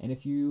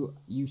if you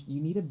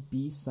need to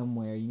be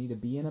somewhere, you need to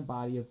be in a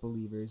body of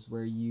believers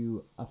where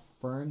you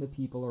affirm the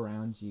people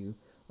around you,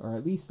 or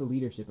at least the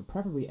leadership, but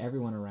preferably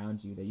everyone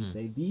around you, that you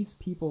say, these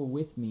people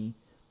with me,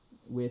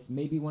 with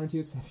maybe one or two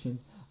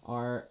exceptions,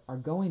 are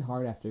going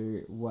hard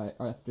after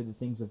the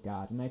things of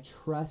God, and I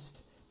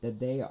trust that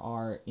they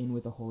are in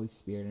with the Holy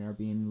Spirit and are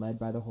being led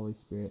by the Holy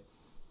Spirit.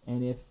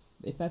 And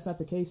if that's not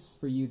the case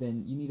for you,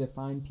 then you need to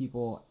find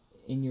people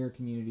in your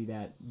community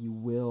that you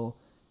will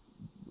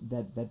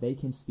that they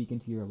can speak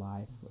into your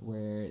life,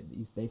 where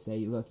they say,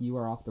 look, you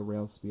are off the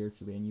rails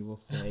spiritually, and you will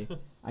say,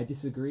 I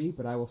disagree,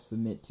 but I will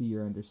submit to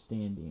your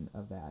understanding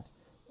of that.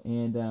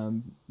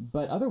 And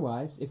but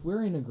otherwise, if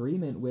we're in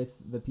agreement with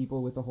the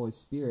people with the Holy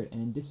Spirit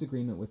and in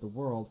disagreement with the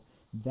world,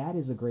 that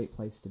is a great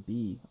place to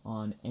be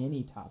on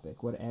any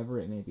topic, whatever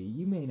it may be.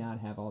 You may not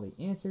have all the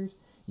answers.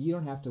 You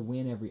don't have to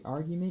win every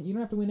argument. You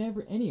don't have to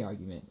win any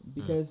argument,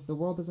 because the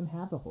world doesn't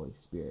have the Holy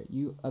Spirit.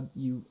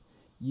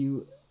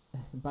 You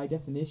by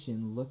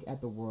definition look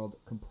at the world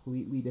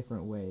completely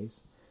different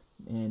ways,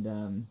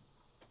 and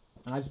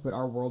I just put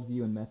our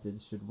worldview and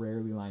methods should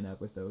rarely line up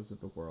with those of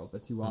the world,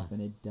 but too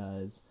often it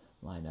does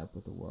line up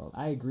with the world.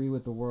 I agree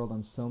with the world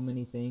on so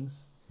many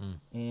things,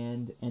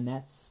 and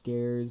that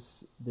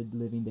scares the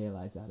living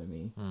daylights out of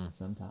me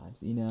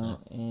sometimes,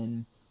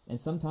 and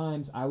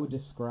sometimes I would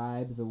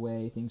describe the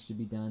way things should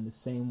be done the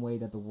same way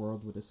that the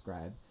world would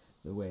describe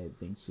the way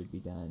things should be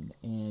done.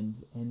 And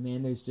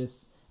man,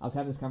 I was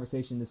having this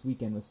conversation this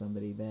weekend with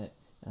somebody that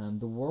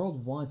the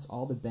world wants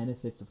all the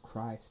benefits of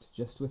Christ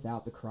just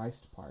without the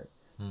Christ part.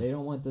 They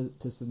don't want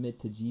to submit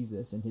to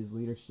Jesus and his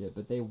leadership,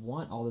 but they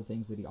want all the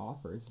things that he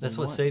offers. That's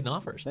what Satan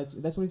offers. That's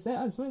what he said.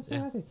 That's what he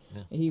said.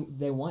 Yeah.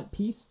 They want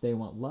peace, they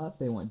want love,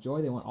 they want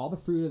joy, they want all the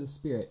fruit of the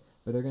Spirit,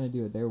 but they're going to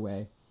do it their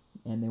way,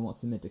 and they won't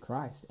submit to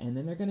Christ, and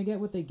then they're going to get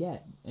what they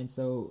get. And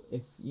so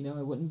it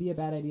wouldn't be a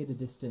bad idea to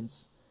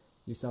distance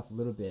yourself a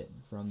little bit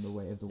from the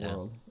way of the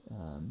world.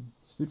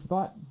 food for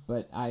thought.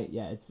 But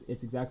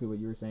it's exactly what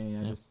you were saying.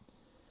 I was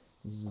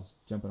just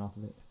jumping off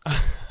of it. I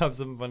have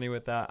something funny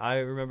with that. I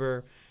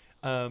remember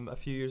a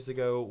few years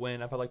ago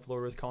when I felt like the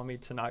Lord was calling me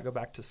to not go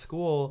back to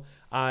school,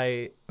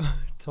 I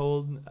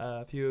told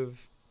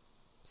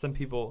some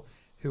people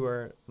who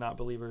are not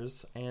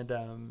believers,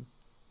 and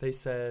they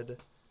said,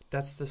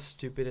 that's the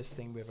stupidest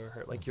thing we've ever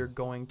heard. Like, you're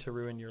going to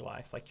ruin your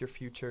life. Like, your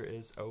future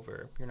is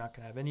over. You're not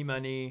going to have any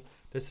money.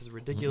 This is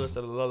ridiculous.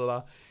 Blah, blah, blah,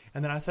 blah.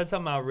 And then I said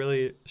something I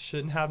really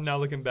shouldn't have now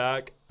looking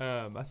back.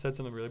 I said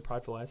something really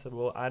prideful. I said,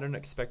 well, I don't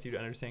expect you to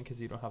understand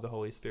because you don't have the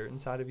Holy Spirit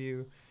inside of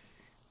you.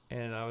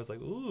 And I was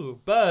like,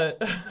 ooh, but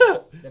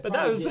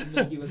that was didn't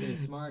make you look any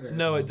smarter.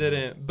 No, it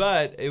didn't.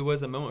 But it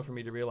was a moment for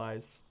me to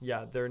realize,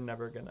 they're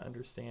never going to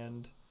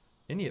understand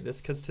any of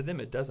this because to them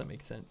it doesn't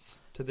make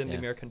sense. To them, the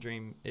American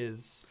dream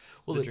is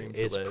the dream to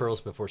live. It's pearls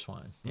before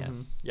swine. Yeah.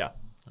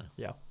 Mm-hmm.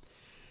 Yeah.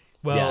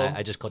 Well,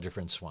 I just called your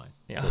friends swine.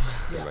 Yeah.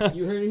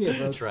 You heard it here,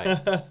 folks.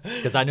 That's right.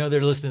 Because I know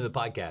they're listening to the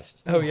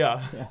podcast. Oh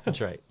yeah.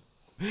 That's right.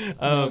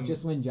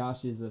 Just when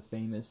Josh is a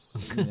famous,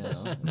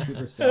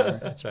 superstar.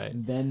 That's right.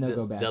 Then they'll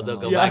go back. They'll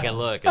go back and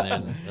look, and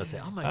then they'll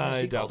say, "Oh my gosh,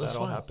 I he doubt called us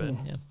that'll swine." happen.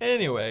 Yeah.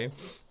 Anyway,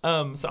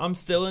 so I'm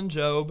still in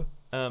Job.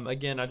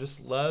 Again, I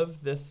just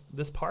love this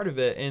part of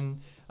it.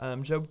 And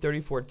Job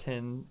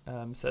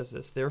 34:10 says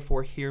this: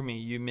 "Therefore hear me,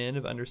 you men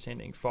of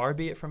understanding. Far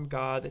be it from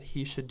God that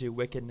he should do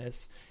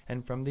wickedness,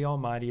 and from the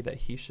Almighty that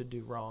he should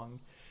do wrong."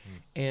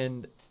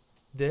 And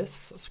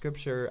this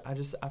scripture,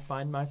 I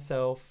find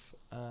myself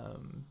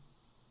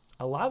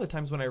a lot of the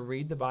times when I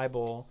read the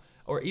Bible,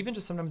 or even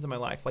just sometimes in my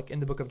life, like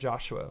in the book of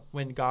Joshua,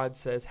 when God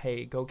says,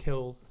 "Hey, go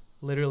kill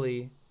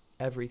literally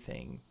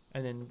everything,"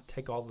 and then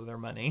take all of their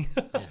money.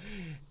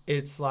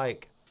 It's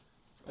like,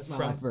 that's my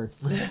life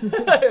verse.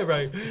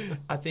 Right.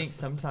 I think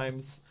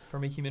sometimes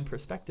from a human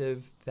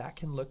perspective, that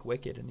can look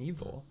wicked and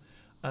evil.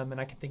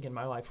 And I can think in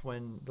my life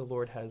when the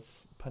Lord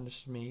has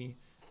punished me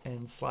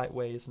in slight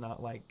ways,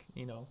 not like,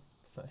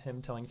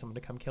 him telling someone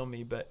to come kill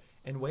me, but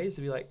in ways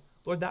to be like,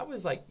 Lord, that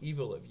was like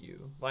evil of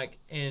you. Like,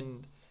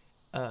 and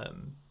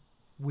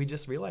we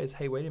just realize,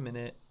 hey, wait a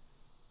minute.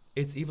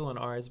 It's evil in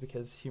ours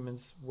because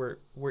humans,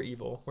 we're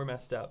evil. We're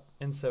messed up.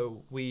 And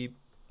so we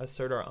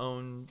assert our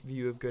own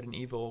view of good and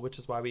evil, which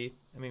is why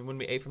when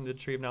we ate from the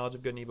tree of knowledge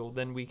of good and evil,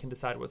 then we can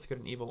decide what's good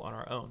and evil on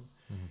our own.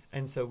 Mm-hmm.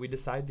 And so we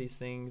decide these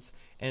things.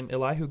 And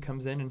Elihu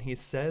comes in and he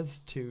says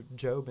to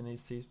Job and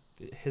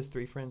his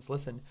three friends,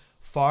 listen,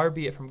 far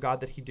be it from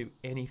God that he do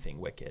anything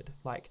wicked.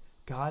 Like,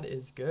 God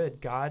is good.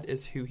 God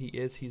is who he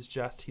is. He's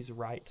just. He's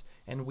right.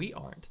 And we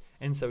aren't.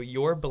 And so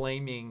you're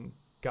blaming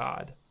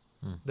God,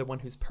 the one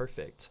who's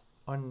perfect,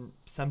 on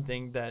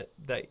something that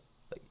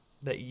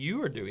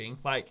you are doing,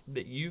 like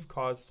that you've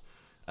caused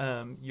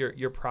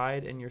your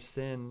pride and your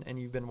sin,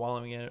 and you've been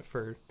wallowing in it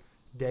for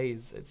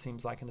days, it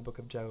seems like, in the book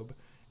of Job.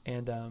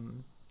 And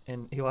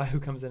Elihu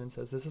comes in and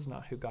says, this is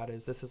not who God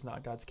is. This is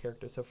not God's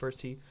character. So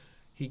first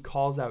he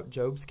calls out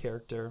Job's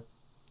character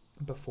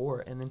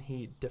before, and then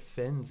he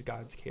defends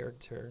God's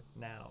character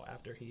now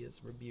after he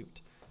has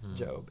rebuked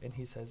Job. And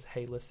he says,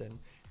 hey, listen,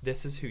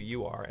 this is who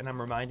you are, and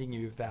I'm reminding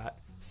you of that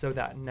so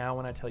that now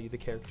when I tell you the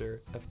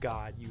character of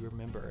God, you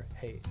remember,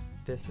 hey,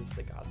 this is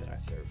the God that I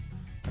serve.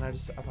 And I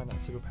find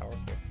that super powerful.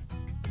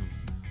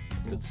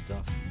 Good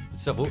stuff.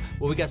 Well,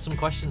 we got some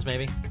questions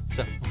maybe,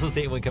 so we'll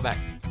see when we come back.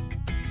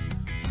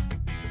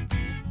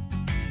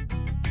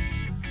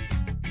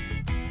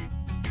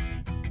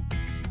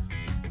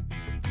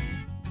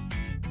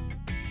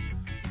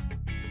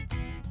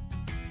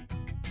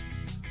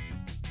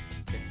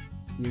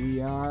 Here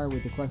we are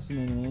with the question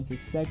and answer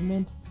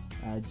segment.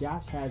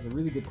 Josh has a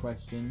really good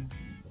question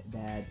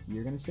that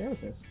you're going to share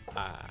with us.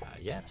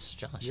 Yes,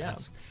 Josh. Yeah.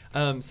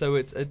 So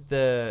it's at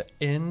the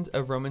end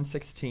of Romans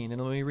 16, and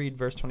let me read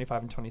verse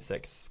 25 and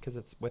 26 because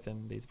it's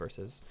within these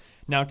verses.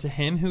 Now to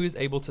him who is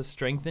able to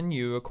strengthen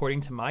you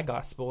according to my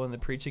gospel and the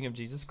preaching of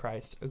Jesus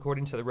Christ,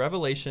 according to the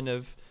revelation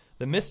of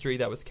the mystery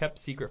that was kept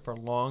secret for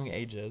long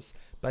ages,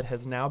 but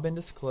has now been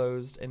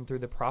disclosed and through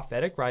the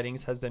prophetic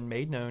writings has been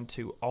made known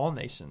to all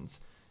nations,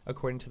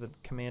 according to the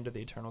command of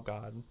the eternal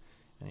God.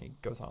 And he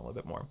goes on a little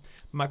bit more.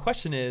 My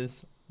question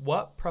is,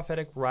 what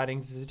prophetic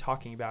writings is he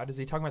talking about? Is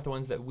he talking about the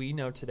ones that we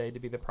know today to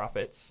be the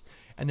prophets?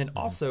 And then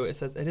also it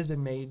says it has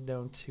been made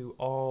known to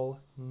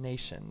all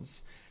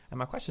nations. And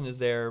my question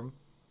is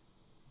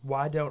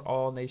why don't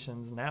all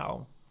nations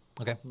now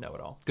know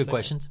it all? Good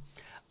questions.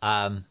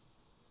 And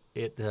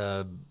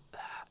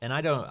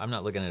I'm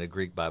not looking at a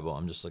Greek Bible.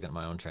 I'm just looking at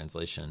my own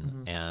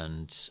translation. Mm-hmm.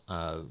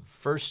 And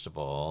first of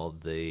all,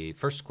 the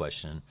first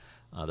question,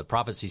 the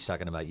prophets he's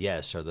talking about,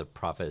 yes, are the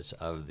prophets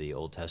of the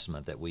Old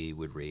Testament that we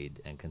would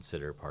read and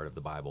consider part of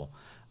the Bible,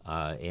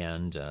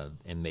 and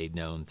made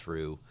known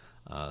through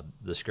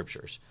the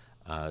Scriptures.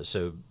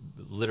 So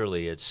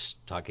literally, it's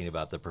talking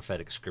about the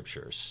prophetic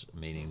Scriptures,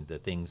 meaning the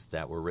things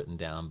that were written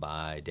down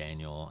by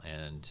Daniel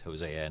and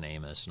Hosea and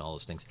Amos and all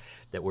those things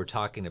that we're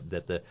talking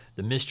about. That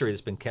the mystery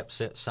that's been kept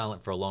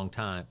silent for a long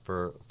time,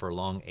 for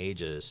long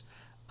ages.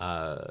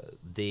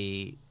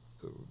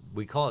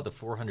 We call it the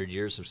 400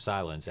 years of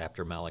silence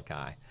after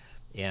Malachi,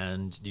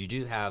 And you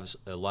do have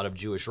a lot of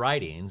Jewish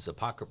writings,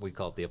 we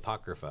call it the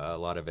Apocrypha, a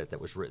lot of it that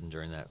was written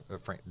during that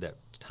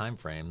time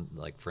frame,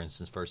 like for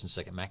instance, First and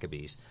Second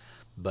Maccabees,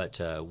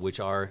 but which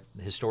are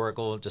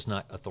historical, just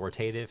not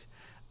authoritative.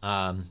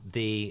 But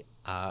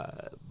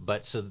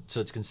so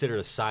it's considered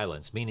a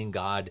silence, meaning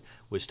God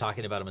was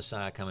talking about a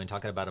Messiah coming,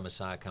 talking about a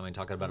Messiah coming,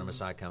 talking about a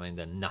Messiah coming,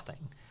 then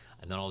nothing.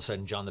 And then all of a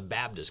sudden, John the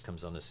Baptist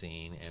comes on the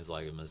scene and is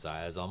like, the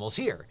Messiah is almost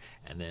here.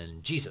 And then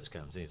Jesus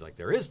comes and he's like,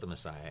 there is the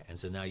Messiah. And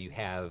so now you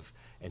have,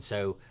 and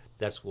so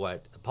that's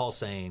what Paul's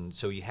saying.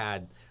 So you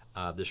had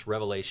this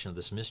revelation of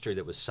this mystery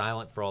that was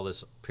silent for all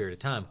this period of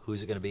time.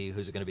 Who's it going to be?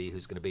 Who's it going to be?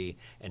 Who's it going to be?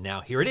 And now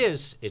here it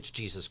is. It's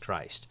Jesus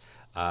Christ.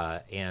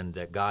 And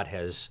that God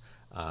has,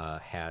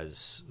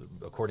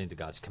 according to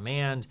God's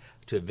command,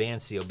 to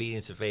advance the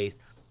obedience of faith.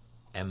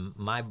 And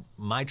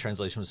my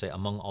translation would say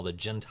among all the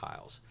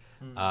Gentiles.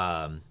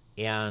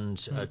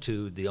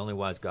 To the only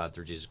wise God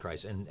through Jesus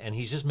Christ. And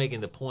he's just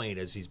making the point,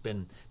 as he's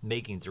been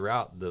making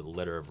throughout the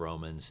letter of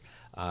Romans,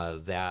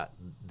 that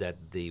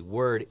the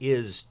word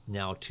is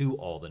now to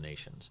all the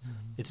nations.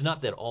 It's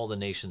not that all the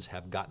nations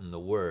have gotten the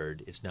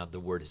word. It's now the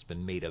word has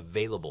been made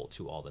available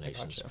to all the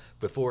nations. Gotcha.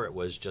 Before it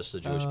was just the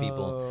Jewish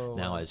people.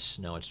 Now it's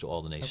to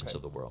all the nations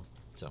of the world.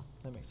 So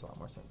that makes a lot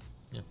more sense.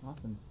 Yeah.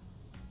 Awesome.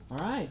 All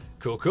right.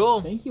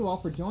 Cool. Thank you all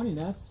for joining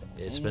us.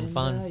 It's been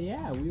fun.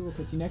 We will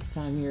catch you next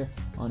time here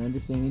on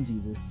Understanding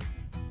Jesus.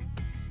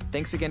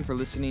 Thanks again for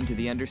listening to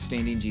the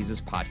Understanding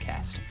Jesus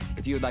podcast.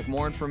 If you would like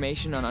more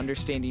information on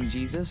Understanding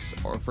Jesus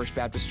or First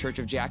Baptist Church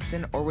of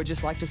Jackson, or would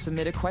just like to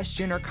submit a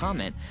question or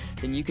comment,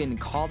 then you can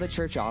call the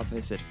church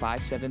office at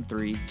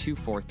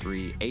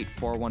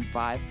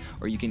 573-243-8415,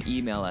 or you can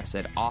email us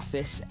at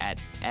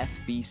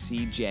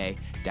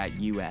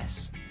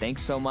office@fbcj.us.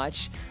 Thanks so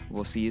much.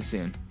 We'll see you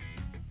soon.